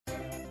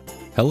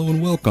Hello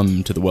and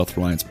welcome to the Wealth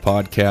Reliance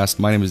Podcast.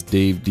 My name is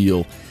Dave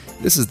Deal.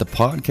 This is the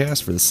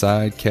podcast for the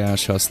side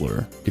cash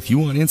hustler. If you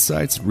want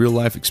insights and real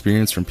life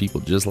experience from people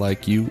just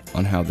like you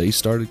on how they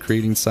started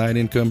creating side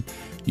income,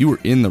 you are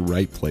in the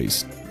right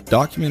place.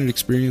 Documented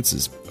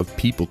experiences of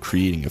people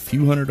creating a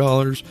few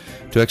 $100s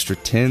to extra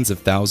tens of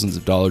thousands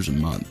of dollars a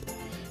month.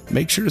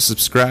 Make sure to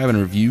subscribe and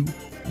review.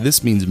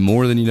 This means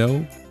more than you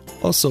know.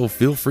 Also,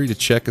 feel free to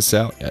check us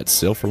out at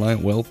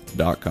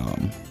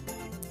selfreliantwealth.com.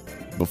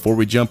 Before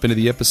we jump into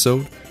the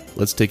episode,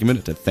 let's take a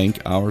minute to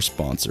thank our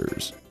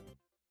sponsors.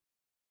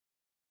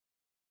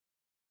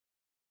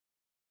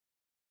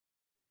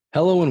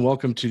 Hello and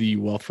welcome to the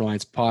Wealth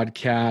Reliance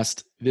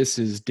Podcast. This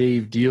is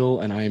Dave Deal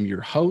and I am your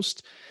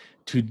host.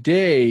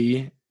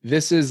 Today,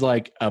 this is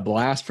like a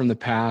blast from the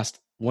past.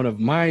 One of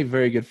my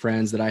very good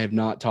friends that I have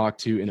not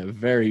talked to in a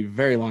very,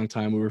 very long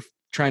time. We were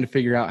trying to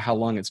figure out how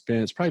long it's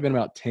been. It's probably been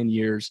about 10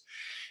 years.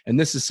 And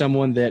this is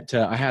someone that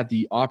I had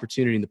the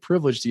opportunity and the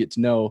privilege to get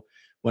to know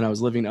when I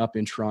was living up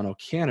in Toronto,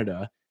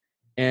 Canada.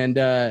 And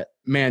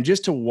man,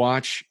 just to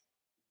watch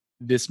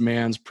this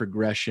man's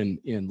progression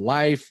in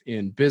life,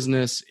 in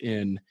business,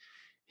 in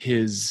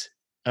his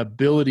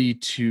ability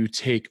to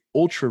take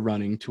ultra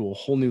running to a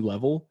whole new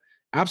level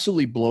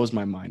absolutely blows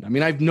my mind. I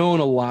mean, I've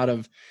known a lot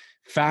of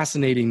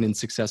fascinating and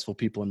successful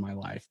people in my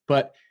life,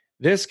 but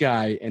this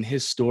guy and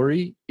his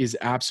story is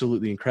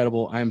absolutely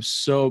incredible. I'm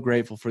so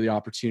grateful for the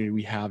opportunity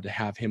we have to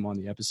have him on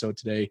the episode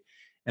today.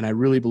 And I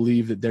really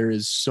believe that there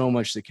is so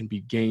much that can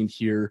be gained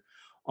here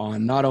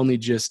on not only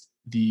just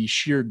the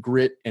sheer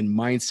grit and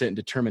mindset and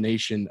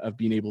determination of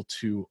being able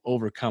to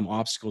overcome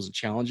obstacles and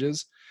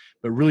challenges,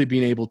 but really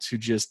being able to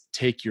just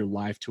take your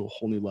life to a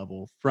whole new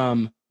level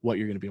from what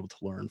you're going to be able to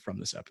learn from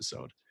this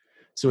episode.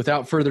 So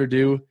without further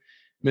ado,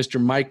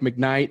 Mr. Mike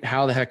McKnight,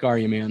 how the heck are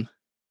you, man?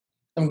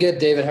 I'm good,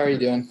 David. How are you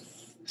doing?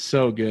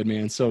 So good,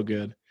 man. So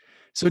good.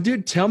 So,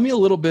 dude, tell me a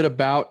little bit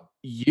about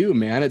you,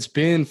 man. It's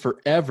been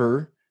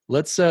forever.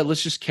 Let's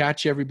just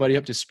catch everybody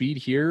up to speed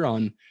here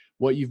on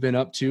what you've been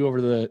up to over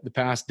the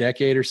past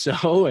decade or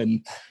so,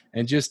 and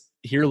just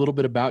hear a little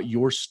bit about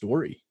your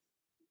story.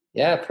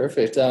 Yeah,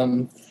 perfect.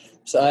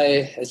 So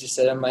as you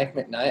said, I'm Mike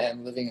McKnight.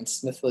 I'm living in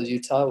Smithville,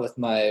 Utah with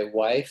my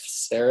wife,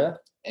 Sarah,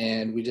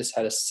 and we just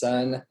had a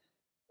son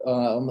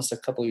almost a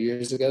couple of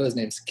years ago. His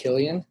name's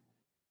Killian,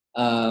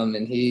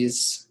 and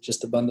he's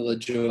just a bundle of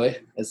joy,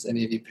 as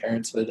any of you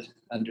parents would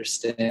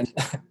understand.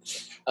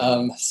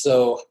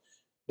 So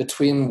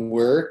between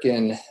work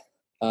and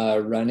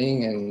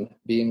running and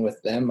being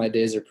with them, my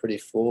days are pretty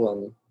full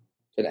and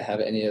couldn't have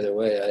it any other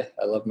way.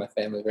 I love my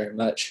family very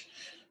much.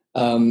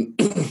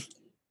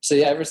 So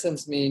yeah, ever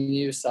since me and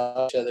you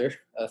saw each other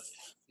a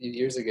few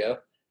years ago,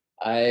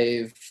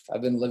 I've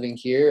been living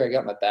here. I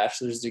got my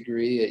bachelor's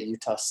degree at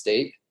Utah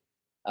State.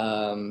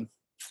 Ever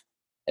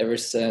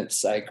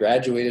since I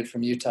graduated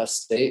from Utah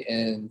State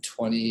in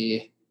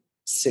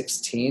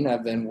 2016,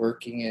 I've been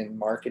working in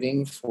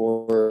marketing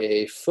for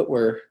a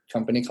footwear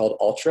company called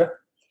Altra.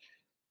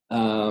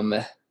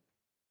 And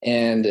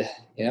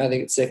I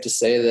think it's safe to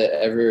say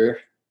that ever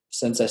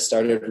since I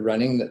started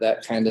running,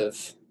 that kind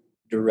of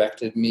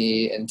directed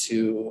me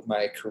into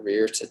my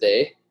career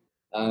today.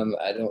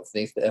 I don't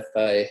think that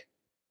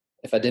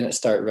if I didn't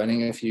start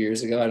running a few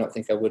years ago, I don't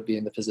think I would be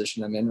in the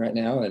position I'm in right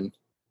now. And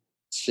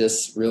it's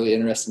just really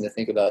interesting to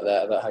think about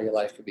that, about how your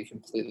life could be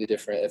completely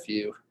different if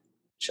you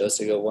chose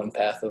to go one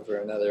path over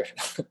another.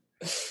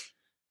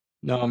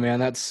 No, man,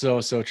 that's so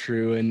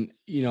true. And,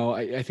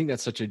 I think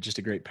that's just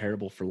a great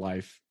parable for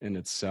life in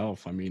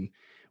itself. I mean,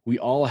 we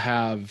all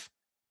have,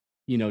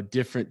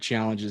 different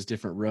challenges,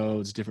 different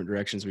roads, different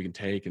directions we can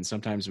take. And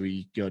sometimes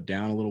we go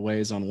down a little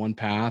ways on one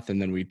path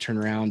and then we turn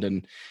around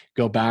and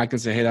go back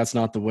and say, hey, that's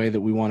not the way that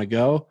we want to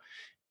go.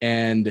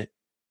 And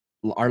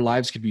our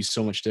lives could be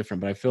so much different,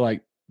 but I feel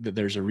like that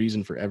there's a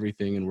reason for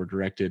everything and we're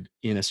directed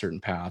in a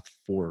certain path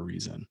for a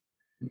reason.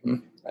 Mm-hmm.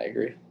 I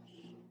agree.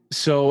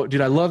 So,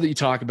 dude, I love that you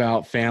talk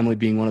about family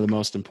being one of the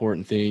most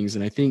important things.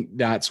 And I think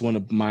that's one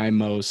of my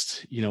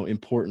most,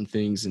 important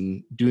things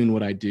in doing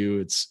what I do.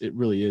 It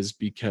really is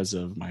because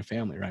of my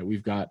family, right?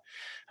 We've got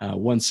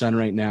one son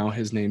right now.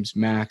 His name's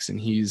Max,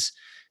 and he's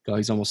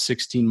almost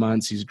 16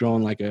 months. He's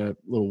growing like a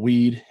little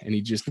weed, and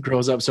he just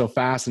grows up so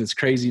fast. And it's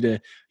crazy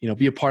to,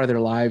 be a part of their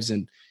lives.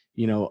 And,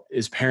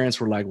 his parents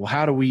were like, well,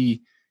 how do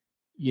we,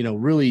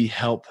 really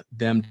help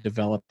them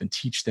develop and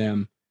teach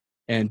them?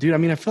 And dude, I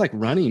mean, I feel like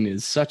running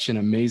is such an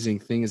amazing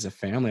thing as a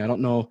family. I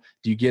don't know,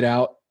 do you get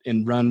out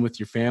and run with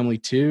your family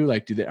too?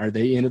 Like, are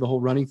they into the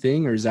whole running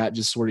thing, or is that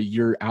just sort of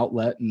your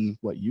outlet and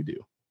what you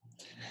do?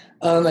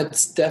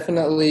 It's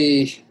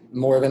definitely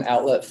more of an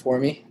outlet for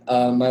me.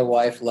 My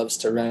wife loves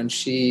to run.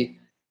 She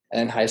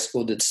in high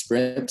school did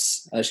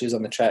sprints. She was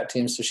on the track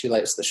team, so she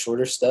likes the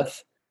shorter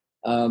stuff.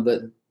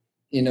 But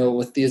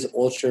with these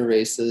ultra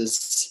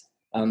races,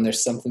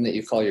 there's something that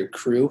you call your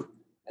crew.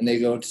 And they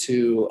go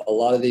to a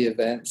lot of the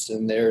events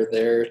and they're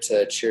there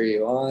to cheer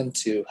you on,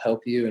 to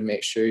help you and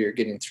make sure you're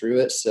getting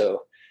through it.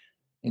 So,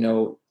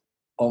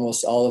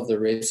 almost all of the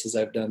races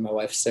I've done, my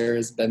wife Sarah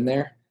has been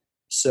there.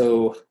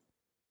 So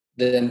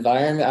The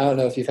environment, I don't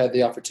know if you've had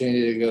the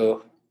opportunity to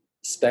go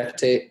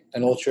spectate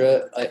an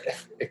ultra. Like,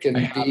 it I can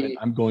haven't. be,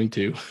 I'm going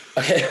to.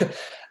 okay.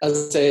 I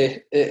would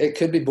say it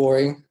could be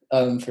boring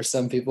for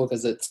some people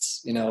because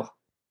it's,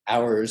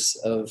 hours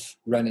of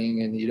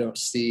running and you don't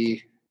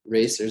see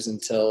racers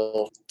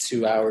until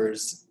 2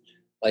 hours,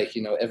 like,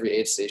 every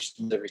aid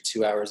station, every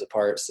 2 hours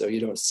apart. So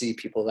you don't see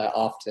people that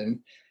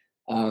often.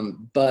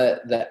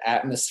 But the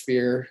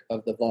atmosphere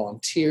of the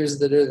volunteers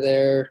that are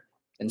there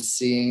and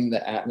seeing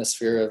the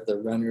atmosphere of the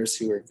runners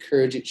who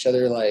encourage each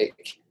other,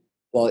 like,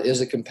 while it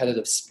is a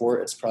competitive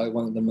sport, it's probably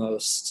one of the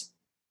most,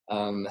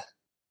 um,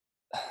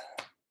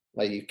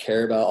 like, you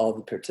care about all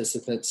the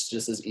participants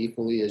just as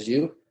equally as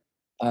you.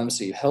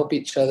 So you help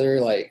each other.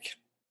 Like,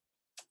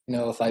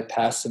 if I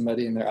pass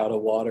somebody and they're out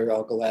of water,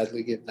 I'll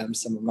gladly give them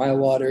some of my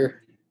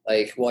water.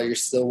 Like, while you're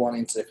still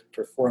wanting to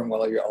perform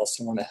well, you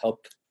also want to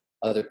help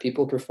other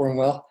people perform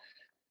well.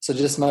 So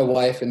just my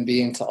wife and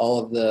being to all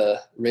of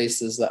the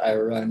races that I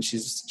run,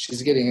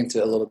 she's getting into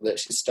it a little bit.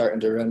 She's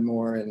starting to run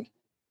more, and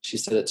she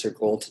said it's her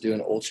goal to do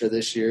an ultra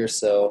this year.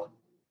 So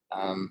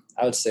I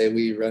would say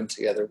we run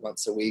together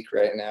once a week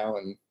right now,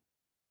 and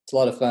it's a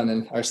lot of fun.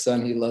 And our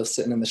son, he loves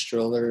sitting in the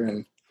stroller,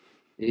 and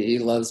he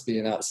loves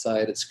being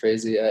outside. It's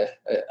crazy.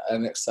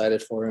 I'm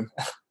excited for him.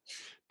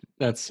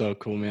 That's so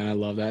cool, man. I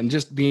love that. And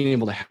just being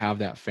able to have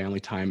that family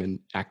time and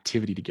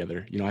activity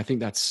together, I think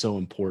that's so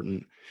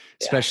important,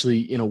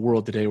 especially in a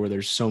world today where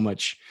there's so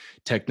much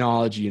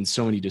technology and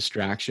so many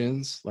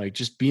distractions. Like,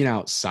 just being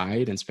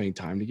outside and spending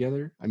time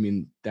together, I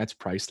mean, that's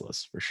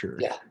priceless for sure.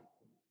 Yeah.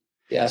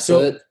 Yeah.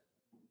 So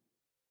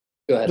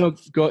Go ahead.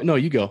 No,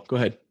 you go. Go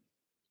ahead.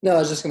 No, I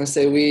was just going to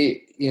say,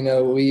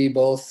 we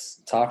both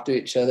talked to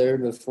each other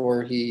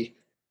before he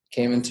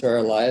came into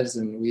our lives,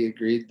 and we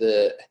agreed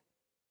that,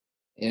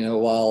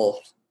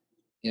 while,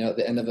 at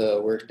the end of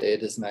a work day,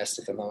 it is nice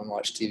to come home and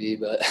watch TV,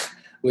 but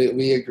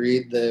we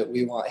agreed that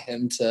we want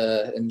him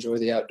to enjoy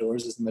the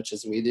outdoors as much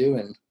as we do.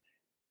 And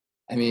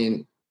I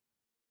mean,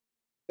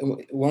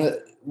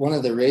 one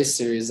of the race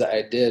series that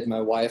I did,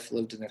 my wife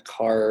lived in a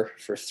car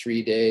for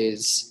 3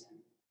 days,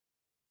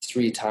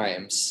 3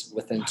 times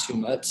within 2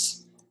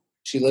 months.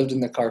 She lived in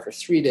the car for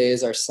 3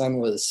 days. Our son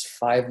was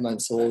 5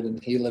 months old,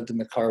 and he lived in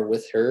the car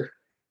with her.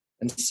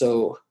 And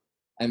so,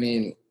 I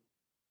mean,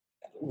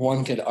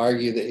 one could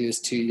argue that he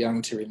was too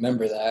young to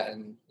remember that.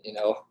 And,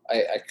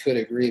 I could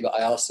agree, but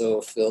I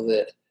also feel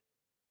that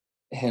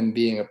him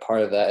being a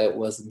part of that, it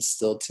was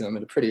instilled to him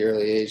at a pretty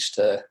early age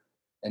to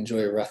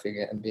enjoy roughing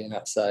it and being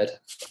outside.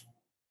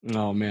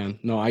 Oh man,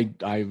 no,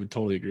 I would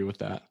totally agree with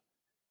that,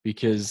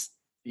 because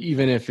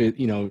even if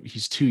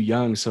he's too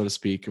young, so to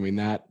speak, I mean,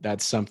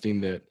 that's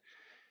something that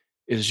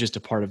is just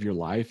a part of your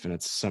life, and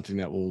it's something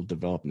that will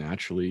develop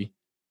naturally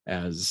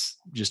as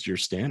just your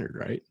standard,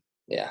 right?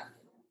 Yeah.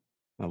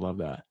 I love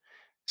that.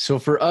 So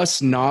for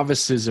us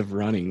novices of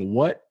running,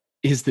 what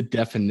is the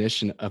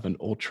definition of an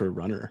ultra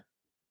runner?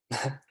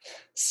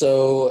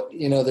 So,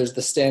 there's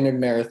the standard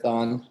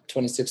marathon,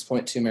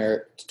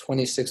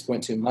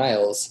 26.2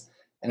 miles,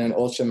 and an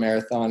ultra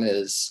marathon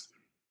is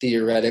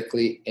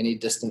theoretically any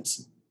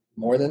distance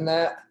more than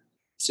that.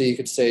 So you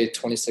could say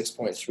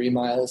 26.3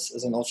 miles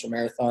is an ultra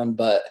marathon,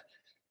 but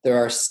there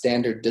are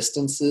standard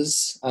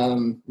distances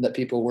that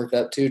people work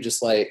up to,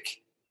 just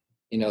like,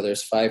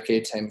 there's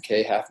 5K,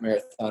 10K, half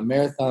marathon,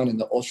 marathon. In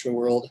the ultra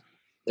world,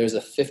 there's a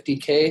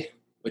 50K,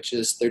 which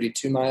is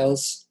 32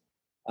 miles.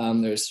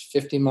 There's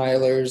 50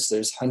 milers,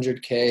 there's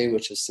 100K,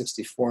 which is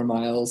 64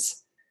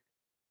 miles.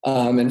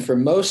 And for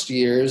most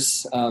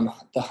years, the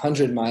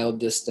 100-mile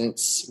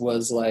distance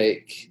was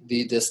the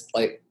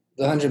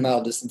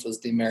 100-mile distance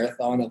was the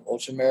marathon of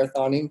ultra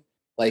marathoning.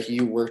 Like,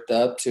 you worked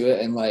up to it,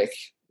 and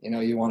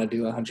you want to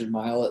do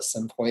 100-mile at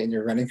some point in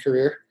your running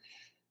career.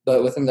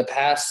 But within the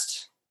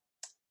past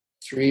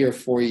 3 or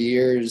 4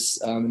 years,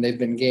 they've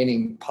been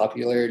gaining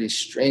popularity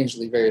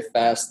strangely very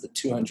fast. The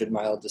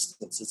 200-mile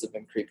distances have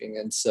been creeping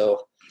in.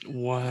 So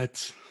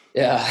what?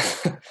 Yeah,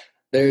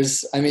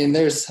 there's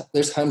hundreds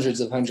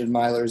of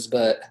 100-milers,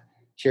 but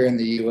here in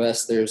the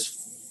U.S.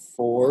 there's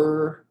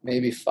 4,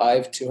 maybe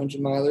 5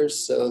 200-milers.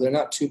 So they're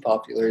not too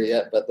popular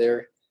yet, but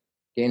they're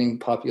gaining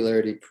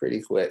popularity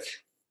pretty quick.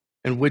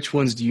 And which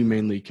ones do you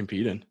mainly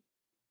compete in?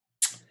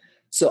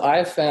 So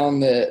I've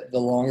found that the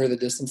longer the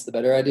distance, the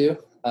better I do.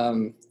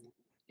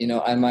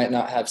 I might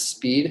not have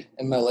speed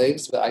in my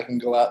legs, but I can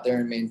go out there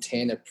and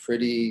maintain a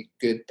pretty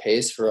good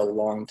pace for a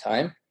long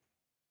time.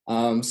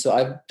 So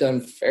I've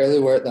done fairly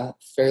well at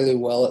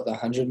the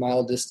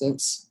 100-mile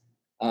distance.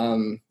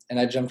 And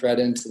I jumped right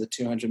into the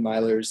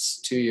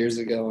 200-milers 2 years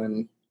ago,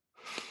 and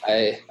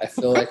I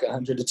feel like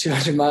 100 to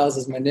 200 miles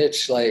is my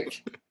niche.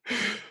 Like,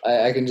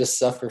 I can just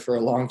suffer for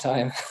a long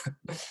time.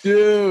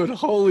 Dude,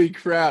 holy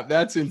crap,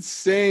 that's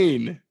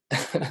insane.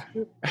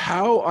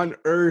 How on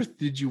earth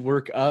did you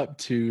work up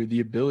to the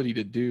ability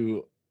to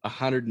do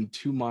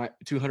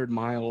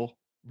 200-mile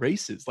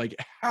races? Like,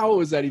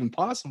 how is that even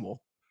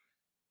possible?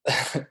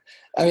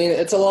 I mean,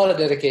 it's a lot of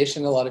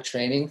dedication, a lot of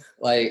training.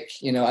 Like,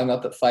 I'm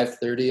up at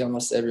 5:30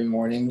 almost every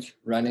morning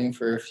running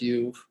for a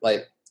few,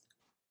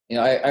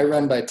 I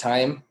run by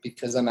time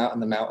because I'm out in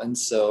the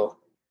mountains. So,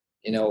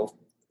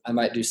 I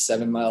might do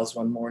 7 miles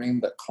one morning,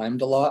 but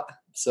climbed a lot.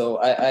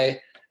 So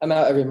I'm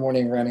out every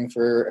morning running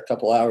for a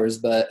couple hours,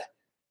 but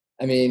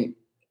I mean,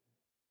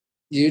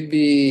 you'd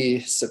be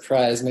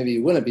surprised, maybe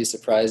you wouldn't be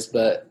surprised,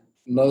 but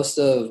most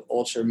of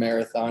ultra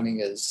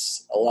marathoning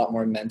is a lot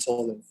more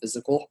mental than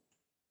physical.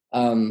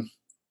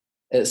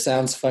 It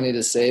sounds funny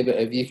to say, but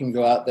if you can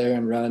go out there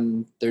and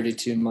run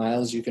 32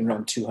 miles, you can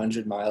run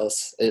 200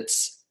 miles. It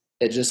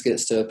just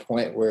gets to a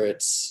point where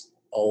it's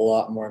a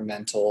lot more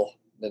mental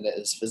than it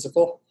is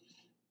physical.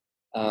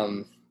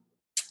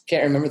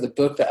 Can't remember the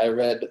book that I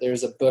read, but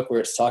there's a book where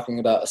it's talking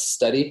about a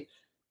study,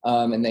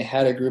 and they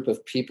had a group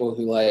of people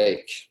who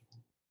I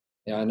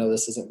know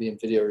this isn't being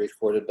video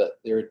recorded, but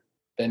they were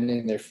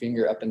bending their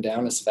finger up and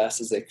down as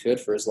fast as they could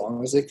for as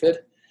long as they could.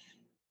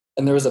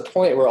 And there was a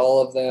point where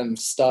all of them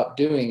stopped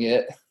doing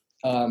it,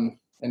 and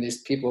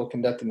these people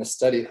conducting the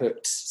study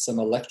hooked some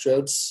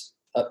electrodes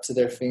up to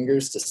their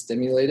fingers to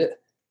stimulate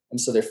it.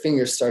 And so their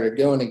fingers started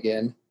going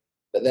again.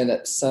 But then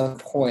at some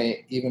point,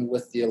 even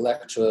with the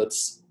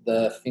electrodes,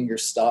 the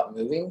fingers stopped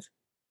moving.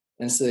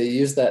 And so they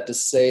used that to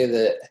say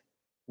that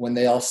when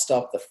they all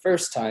stopped the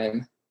first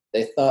time,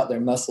 they thought their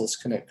muscles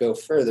couldn't go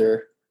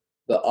further.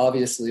 But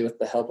obviously, with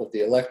the help of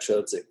the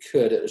electrodes, it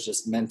could. It was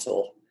just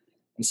mental.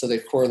 And so they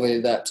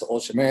correlated that to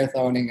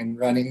ultramarathoning and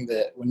running,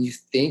 that when you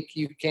think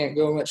you can't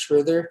go much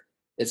further,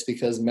 it's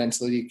because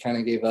mentally you kind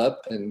of gave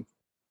up. And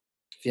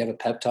if you have a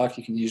pep talk,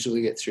 you can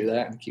usually get through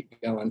that and keep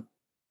going.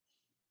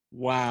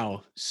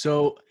 Wow.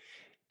 So,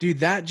 dude,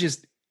 that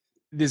just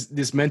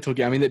this mental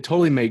game, I mean, that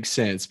totally makes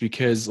sense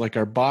because like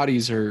our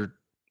bodies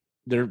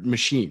they're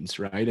machines,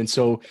 right? And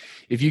so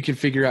if you can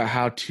figure out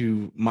how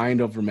to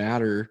mind over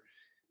matter,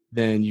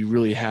 then you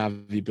really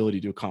have the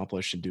ability to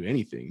accomplish and do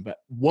anything. But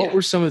what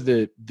were some of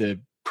the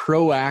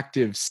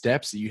proactive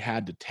steps that you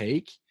had to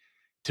take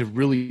to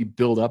really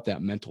build up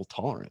that mental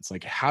tolerance?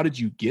 Like, how did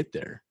you get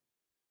there?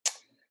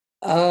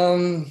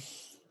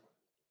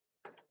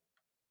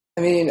 I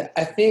mean,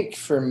 I think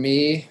for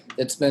me,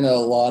 it's been a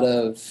lot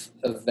of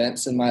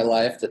events in my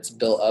life that's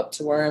built up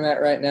to where I'm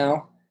at right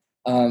now,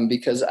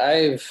 because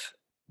I've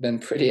been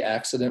pretty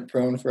accident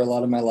prone for a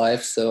lot of my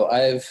life. So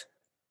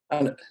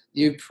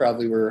you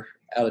probably were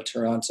out of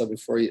Toronto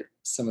before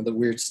some of the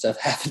weird stuff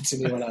happened to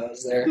me when I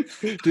was there.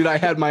 Dude, I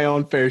had my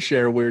own fair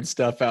share of weird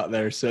stuff out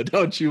there, so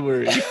don't you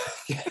worry.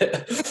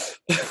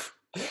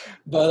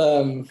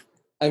 But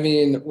I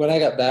mean, when I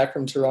got back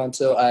from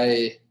Toronto,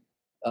 I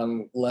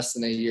less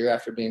than a year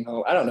after being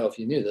home, I don't know if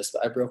you knew this,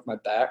 but I broke my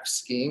back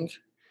skiing.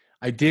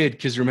 I did,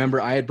 because remember,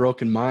 I had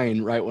broken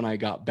mine right when I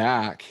got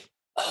back.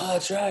 Oh,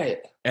 that's right.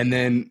 And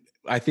then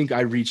I think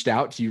I reached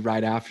out to you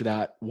right after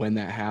that when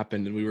that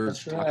happened, and we were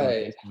talking on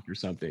Facebook or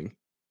something.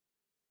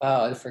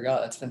 Wow, I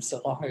forgot. It's been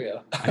so long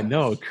ago. I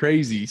know,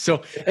 crazy.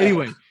 So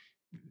anyway,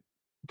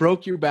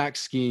 broke your back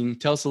skiing.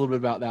 Tell us a little bit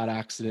about that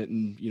accident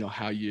and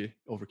how you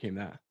overcame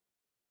that.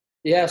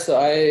 Yeah, so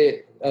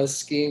I was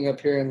skiing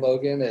up here in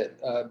Logan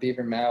at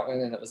Beaver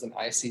Mountain, and it was an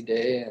icy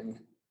day, and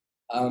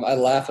I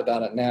laugh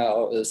about it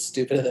now. It was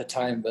stupid at the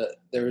time, but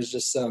there was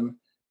just some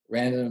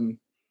random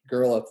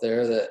girl up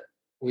there that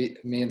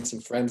me and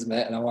some friends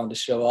met, and I wanted to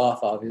show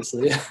off,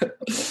 obviously.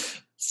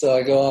 So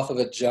I go off of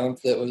a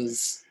jump that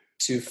was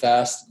too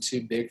fast and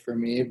too big for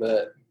me,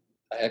 but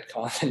I had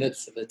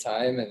confidence at the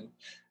time, and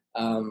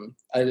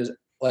I just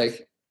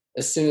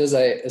as soon as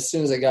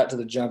I got to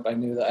the jump, I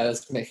knew that I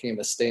was making a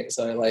mistake.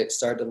 So I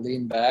started to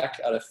lean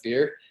back out of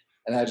fear,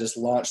 and I just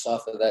launched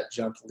off of that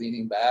jump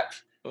leaning back.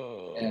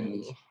 Oh.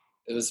 And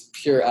it was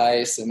pure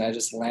ice, and I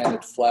just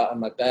landed flat on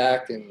my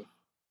back, and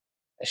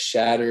I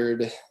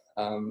shattered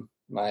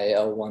my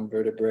L1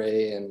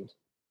 vertebrae, and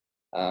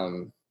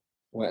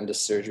went into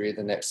surgery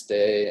the next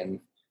day, and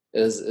it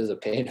was a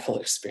painful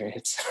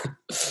experience.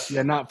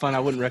 Yeah, not fun.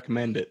 I wouldn't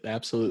recommend it.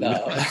 Absolutely.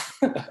 No.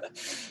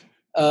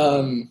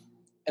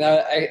 And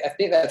I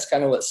think that's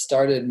kind of what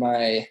started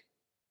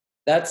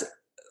that's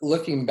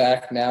looking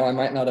back now. I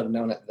might not have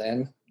known it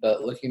then,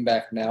 but looking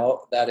back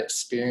now, that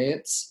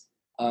experience,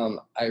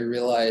 I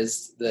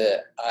realized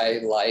that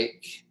I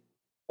like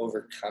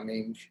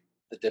overcoming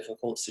the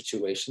difficult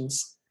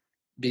situations,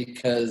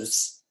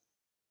 because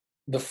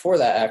before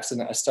that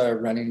accident, I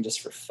started running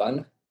just for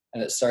fun,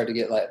 and it started to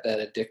get like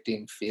that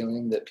addicting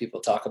feeling that people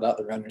talk about,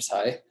 the runner's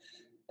high.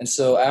 And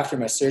so after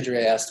my surgery,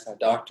 I asked my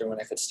doctor when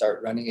I could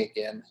start running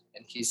again.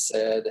 And he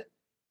said,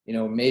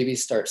 maybe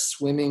start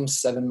swimming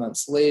 7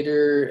 months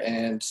later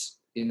and,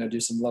 do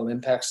some low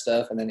impact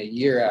stuff. And then a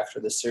year after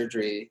the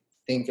surgery,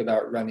 think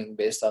about running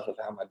based off of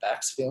how my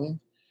back's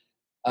feeling.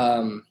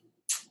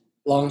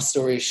 Long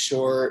story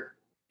short,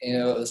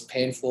 it was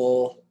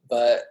painful,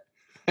 but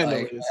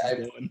I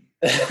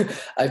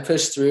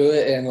pushed through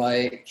it, and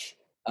I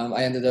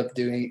ended up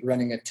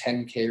running a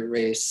 10K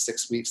race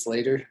 6 weeks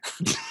later.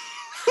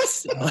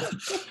 So,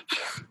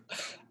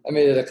 I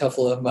made it a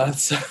couple of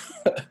months.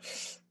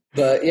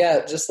 But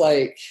yeah, just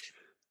I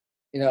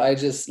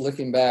just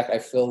looking back, I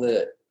feel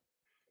that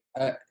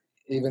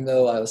even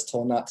though I was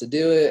told not to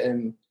do it,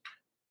 and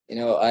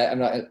I'm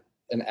not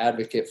an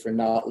advocate for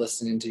not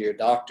listening to your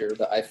doctor,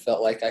 but I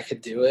felt like I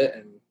could do it.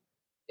 And,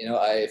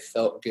 I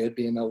felt good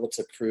being able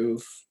to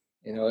prove,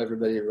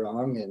 everybody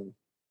wrong. And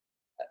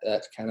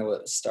that's kind of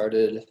what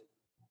started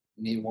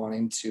me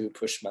wanting to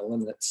push my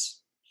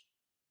limits.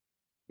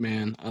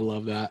 Man, I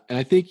love that. And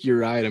I think you're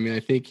right. I mean,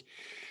 I think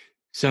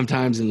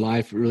sometimes in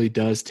life, it really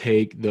does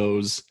take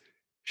those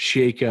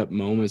shake up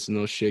moments and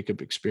those shake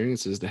up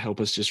experiences to help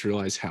us just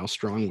realize how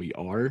strong we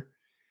are.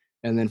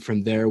 And then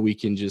from there, we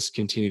can just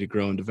continue to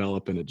grow and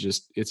develop. And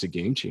it's a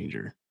game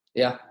changer.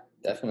 Yeah,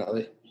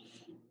 definitely.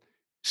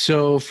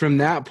 So from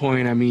that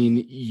point, I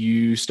mean,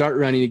 you start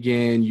running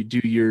again, you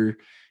do your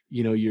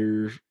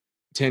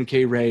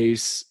 10K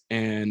race,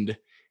 and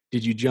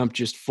did you jump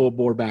just full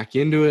bore back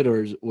into it,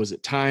 or was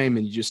it time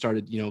and you just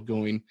started,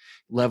 going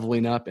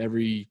leveling up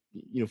every,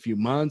 few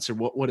months, or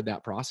what did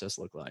that process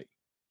look like?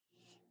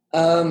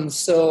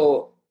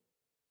 So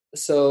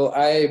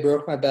I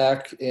broke my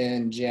back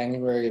in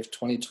January of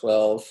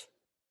 2012.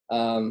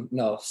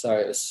 No,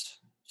 sorry, it was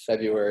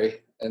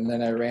February. And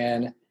then I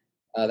ran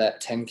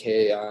that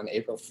 10K on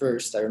April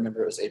 1st. I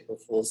remember it was April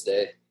Fool's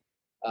Day.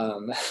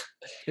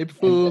 April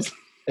Fools.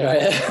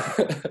 Right.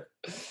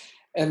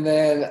 And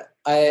then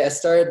I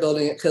started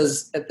building it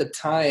because at the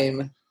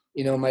time,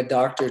 my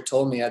doctor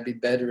told me I'd be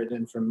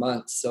bedridden for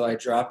months. So I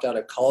dropped out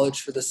of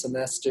college for the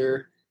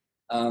semester.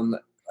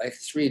 Like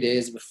 3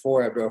 days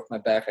before I broke my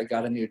back, I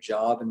got a new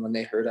job. And when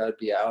they heard I'd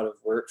be out of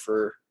work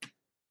for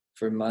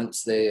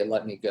months, they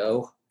let me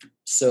go.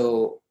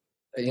 So,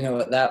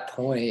 at that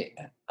point,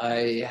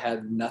 I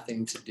had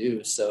nothing to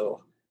do.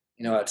 So,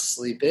 I'd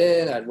sleep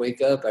in, I'd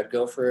wake up, I'd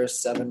go for a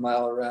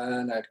 7-mile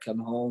run, I'd come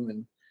home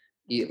and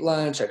eat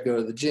lunch, I'd go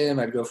to the gym,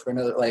 I'd go for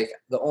another. Like,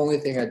 the only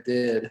thing I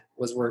did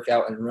was work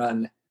out and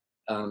run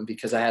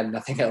because I had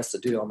nothing else to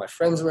do. All my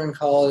friends were in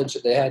college,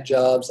 they had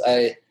jobs.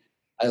 I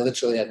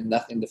literally had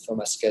nothing to fill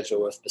my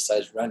schedule with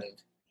besides running.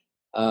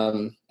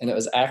 And it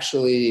was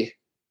actually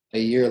a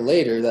year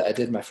later that I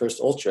did my first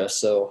ultra.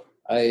 So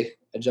I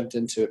jumped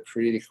into it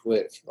pretty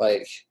quick.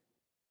 Like,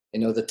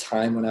 the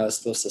time when I was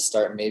supposed to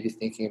start maybe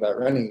thinking about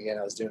running again,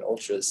 I was doing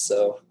ultras.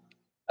 So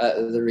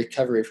the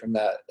recovery from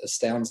that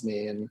astounds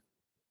me. And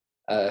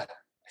I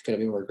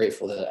couldn't be more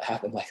grateful that it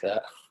happened like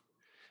that.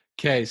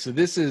 Okay. So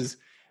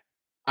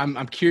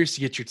I'm curious to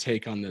get your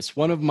take on this.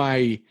 One of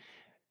my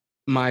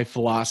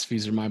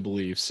philosophies or my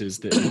beliefs is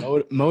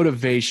that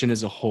motivation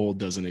as a whole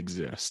doesn't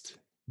exist,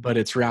 but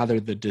it's rather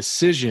the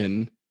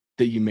decision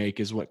that you make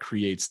is what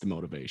creates the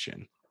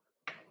motivation.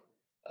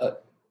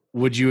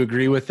 Would you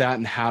agree with that?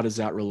 And how does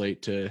that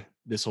relate to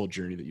this whole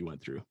journey that you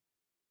went through?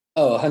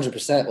 Oh,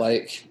 100%.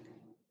 Like,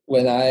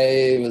 when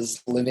I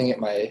was living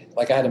I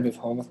had to move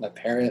home with my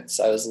parents.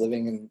 I was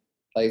living in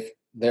like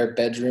their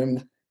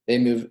bedroom.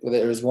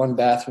 There was one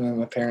bathroom in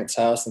my parents'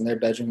 house and their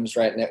bedroom was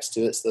right next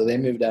to it. So they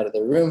moved out of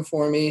the room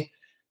for me.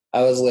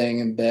 I was laying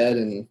in bed,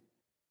 and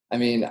I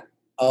mean,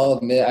 I'll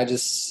admit,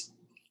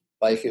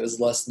 it was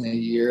less than a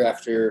year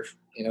after,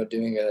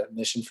 doing a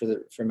mission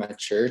for my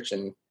church.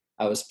 And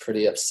I was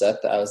pretty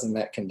upset that I was in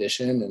that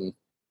condition. And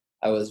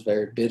I was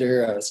very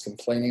bitter. I was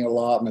complaining a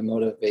lot. My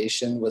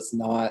motivation was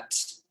not,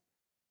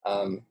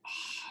 I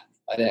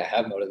didn't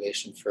have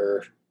motivation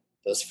for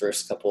those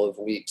first couple of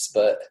weeks,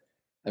 but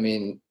I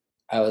mean,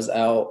 I was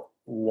out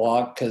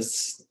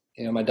because,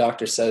 my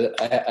doctor said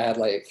I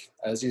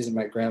was using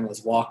my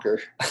grandma's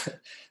walker.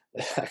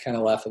 I kind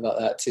of laugh about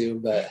that too,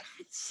 but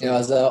I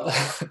was out,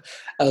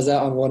 I was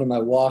out on one of my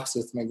walks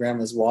with my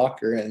grandma's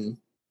walker, and,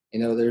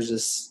 there's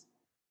just,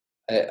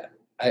 I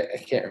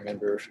can't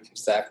remember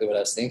exactly what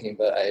I was thinking,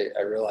 but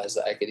I realized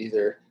that I could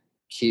either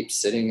keep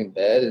sitting in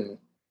bed and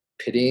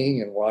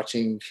pitying and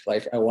watching,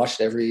 I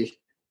watched every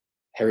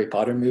Harry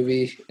Potter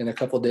movie in a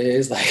couple of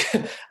days. Like,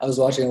 I was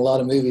watching a lot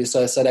of movies.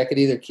 So I said I could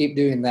either keep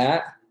doing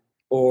that,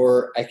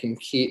 or I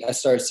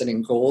started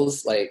setting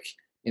goals. Like,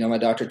 my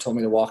doctor told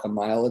me to walk a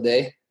mile a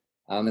day.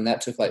 And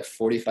that took like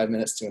 45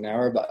 minutes to an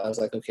hour, but I was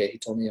like, okay, he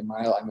told me a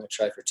mile. I'm going to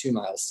try for 2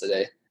 miles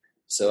today.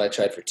 So I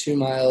tried for 2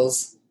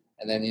 miles.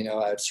 And then,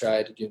 I would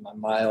try to do my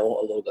mile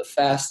a little bit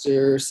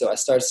faster. So I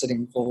started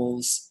setting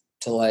goals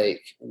to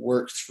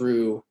work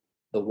through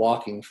the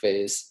walking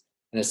phase.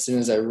 And as soon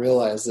as I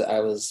realized that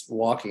I was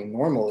walking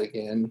normal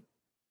again,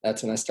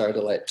 that's when I started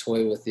to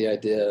toy with the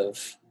idea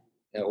of,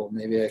 well,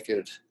 maybe I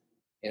could,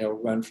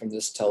 run from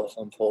this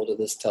telephone pole to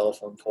this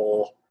telephone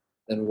pole,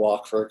 then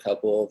walk for a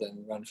couple,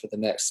 then run for the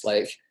next. So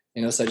I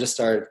just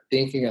started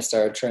thinking, I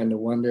started trying to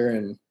wonder,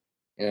 and,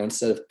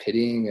 instead of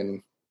pitying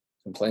and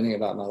complaining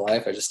about my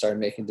life, I just started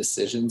making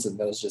decisions, and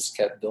those just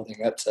kept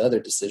building up to other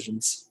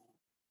decisions.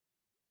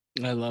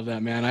 I love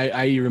that, man.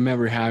 I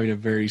remember having a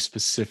very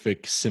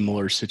specific,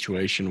 similar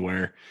situation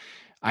where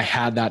I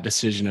had that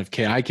decision of,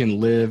 okay, I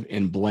can live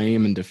in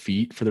blame and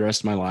defeat for the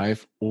rest of my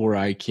life, or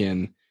I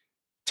can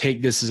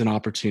take this as an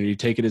opportunity,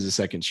 take it as a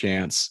second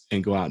chance,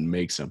 and go out and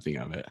make something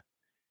of it.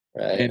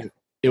 Right. And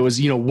it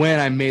was, when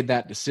I made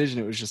that decision,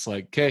 it was just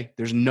like, okay,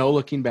 there's no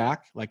looking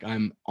back. Like,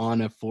 I'm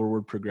on a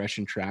forward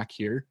progression track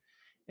here,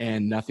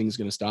 and nothing's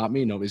going to stop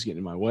me. Nobody's getting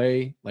in my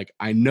way. Like,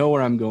 I know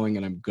where I'm going,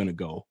 and I'm going to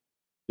go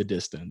the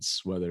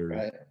distance, whether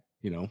Right.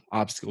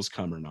 obstacles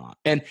come or not.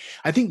 And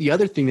I think the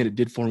other thing that it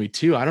did for me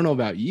too, I don't know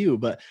about you,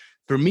 but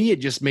for me, it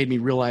just made me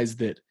realize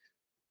that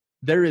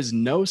there is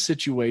no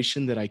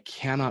situation that I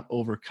cannot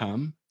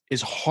overcome.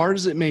 As hard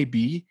as it may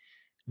be,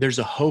 there's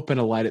a hope and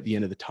a light at the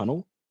end of the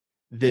tunnel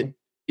that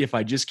if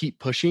I just keep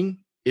pushing,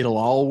 it'll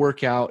all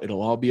work out.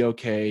 It'll all be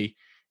okay.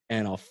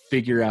 And I'll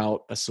figure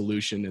out a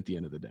solution at the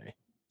end of the day.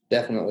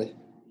 Definitely.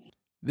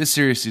 This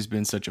seriously has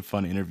been such a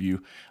fun interview.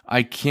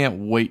 I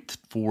can't wait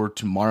for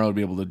tomorrow to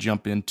be able to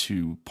jump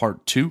into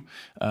part 2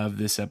 of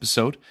this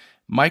episode.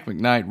 Mike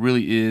McKnight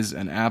really is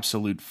an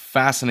absolute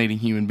fascinating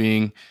human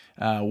being.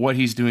 What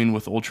he's doing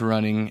with ultra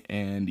running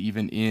and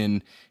even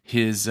in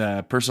his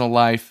personal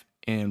life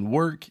and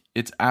work,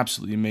 it's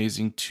absolutely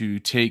amazing to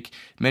take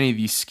many of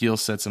these skill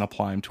sets and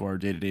apply them to our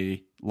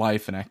day-to-day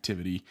life and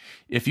activity.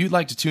 If you'd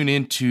like to tune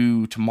in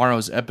to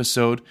tomorrow's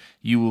episode,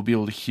 you will be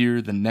able to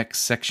hear the next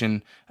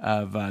section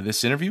of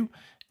this interview.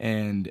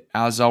 And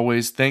as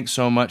always, thanks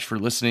so much for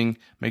listening.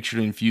 Make sure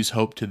to infuse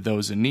hope to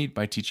those in need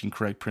by teaching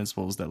correct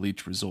principles that lead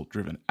to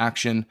result-driven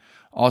action.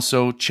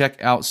 Also,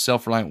 check out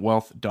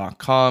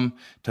selfreliantwealth.com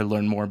to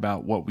learn more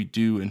about what we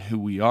do and who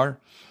we are.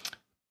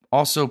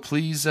 Also,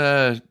 please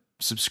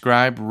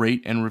subscribe,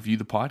 rate, and review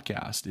the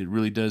podcast. It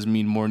really does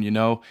mean more than you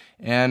know.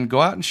 And go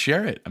out and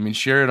share it.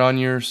 Share it on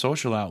your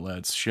social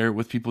outlets. Share it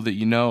with people that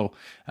you know.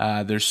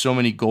 There's so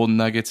many golden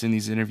nuggets in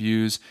these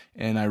interviews,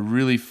 and I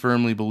really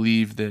firmly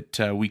believe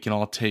that we can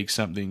all take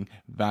something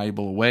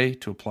valuable away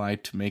to apply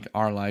to make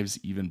our lives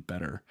even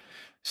better.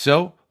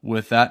 So,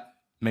 with that,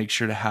 make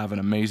sure to have an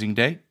amazing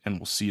day, and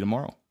we'll see you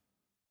tomorrow.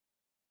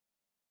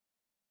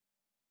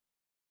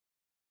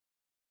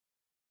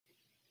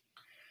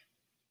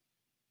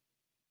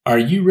 Are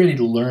you ready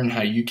to learn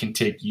how you can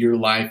take your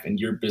life and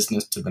your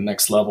business to the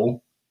next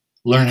level?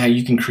 Learn how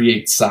you can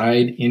create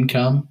side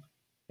income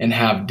and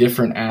have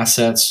different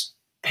assets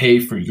pay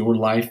for your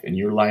life and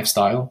your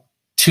lifestyle?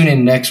 Tune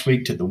in next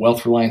week to the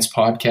Wealth Reliance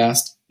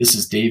Podcast. This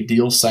is Dave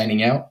Deal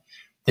signing out.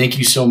 Thank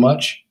you so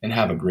much and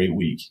have a great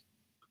week.